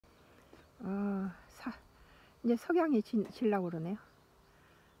이제 석양이 지려고 그러네요.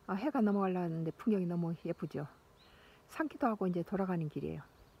 해가 넘어가려는데 풍경이 너무 예쁘죠. 산기도 하고 이제 돌아가는 길이에요.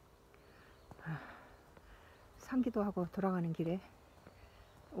 산기도 하고 돌아가는 길에,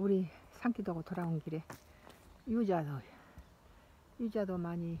 우리 산기도 하고 돌아온 길에 유자도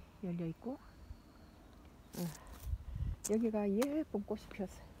많이 열려 있고, 여기가 예쁜 꽃이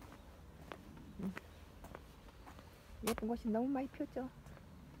피었어요. 예쁜 꽃이 너무 많이 피었죠.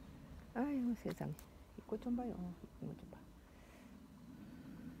 아이고 세상에, 이 꽃 좀 봐요. 이쁜 것 좀 봐.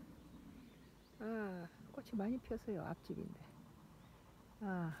 꽃이 많이 피었어요. 앞집인데.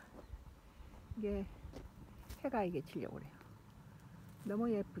 이게 해가 이게 지려고 그래요. 너무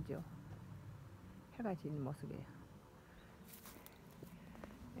예쁘죠. 해가 지는 모습이에요.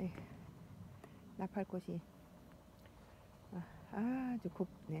 나팔꽃이 아주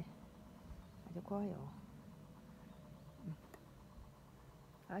곱네. 아주 고와요.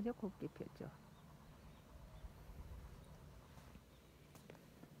 아주 곱게 피었죠.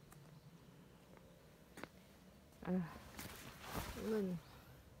 이건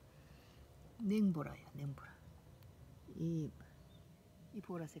냉보라예요. 냉보라. 이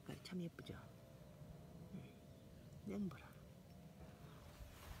보라 색깔이 참 예쁘죠. 냉보라.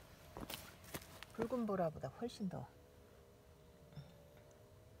 붉은 보라보다 훨씬 더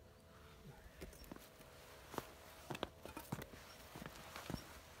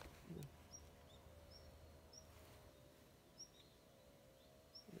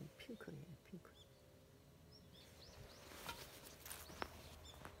핑크예요. 핑크.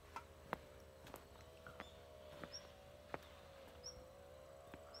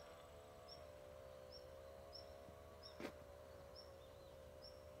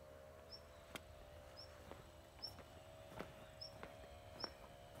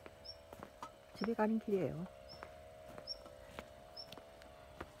 집에 가는 길이에요.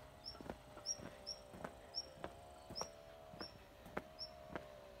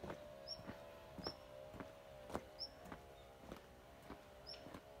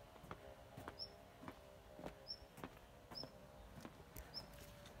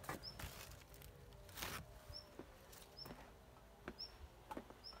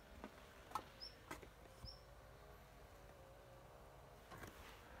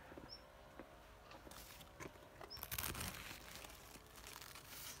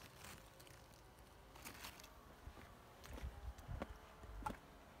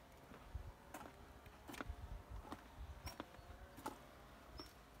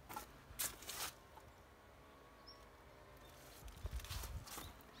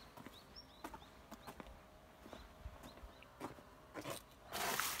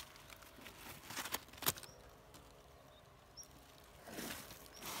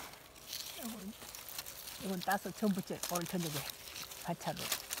 이건 따서 전부 오늘 저녁에 반찬으로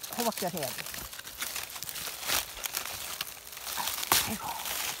호박전 해야 돼. 아이고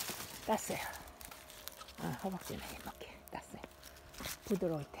땄어요. 호박전에 해먹게 땄어요.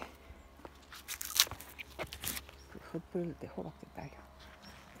 부드러울 때, 부드러울 때 호박전 따요.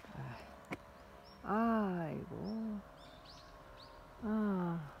 아이고,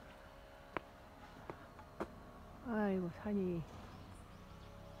 아이고 산이,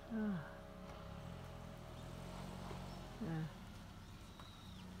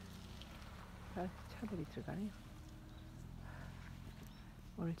 차들이 들어가네요.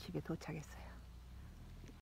 오늘 집에 도착했어요.